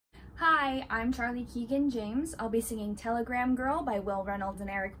Hi, I'm Charlie Keegan James. I'll be singing Telegram Girl by Will Reynolds and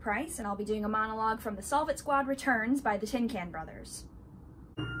Eric Price, and I'll be doing a monologue from The Solve It Squad Returns by the TinCan brothers.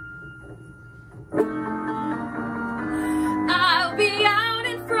 I'll be out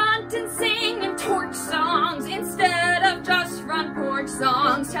in front and singing torch songs instead of just front porch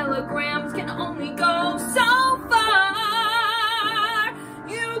songs. Telegrams can only go so far.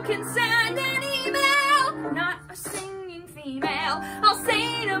 You can send an email, not a singing female. I'll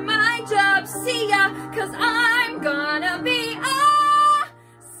say to my job, see ya, 'cause I'm gonna be a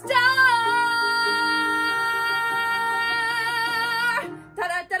star.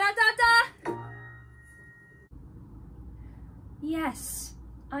 Da-da-da-da-da-da. Yes,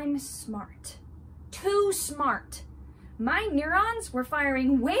 I'm smart. Too smart. My neurons were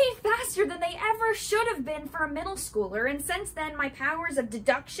firing way faster than they ever should have been for a middle schooler, and since then my powers of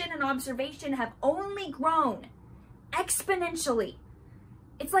deduction and observation have only grown exponentially.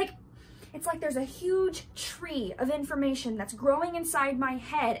 It's like there's a huge tree of information that's growing inside my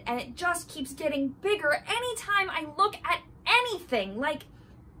head, and it just keeps getting bigger anytime I look at anything, like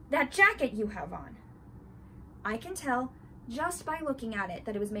that jacket you have on. I can tell just by looking at it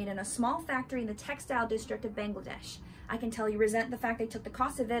that it was made in a small factory in the textile district of Bangladesh. I can tell you resent the fact they took the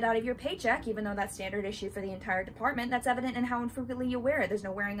cost of it out of your paycheck, even though that's standard issue for the entire department. That's evident in how infrequently you wear it. There's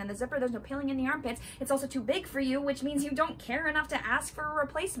no wearing on the zipper, there's no peeling in the armpits. It's also too big for you, which means you don't care enough to ask for a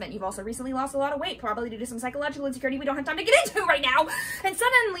replacement. You've also recently lost a lot of weight, probably due to some psychological insecurity we don't have time to get into right now. And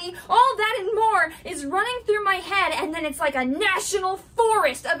suddenly, all that and more is running through my head, and then it's like a national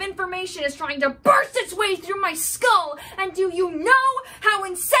forest of information is trying to burst its way through my skull. And do you know how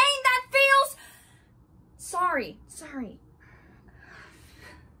insane that feels? Sorry.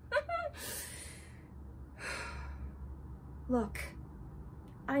 Look,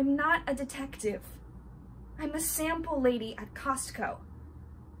 I'm not a detective. I'm a sample lady at Costco.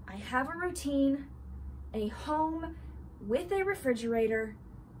 I have a routine, a home with a refrigerator,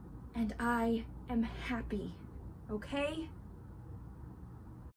 and I am happy, okay?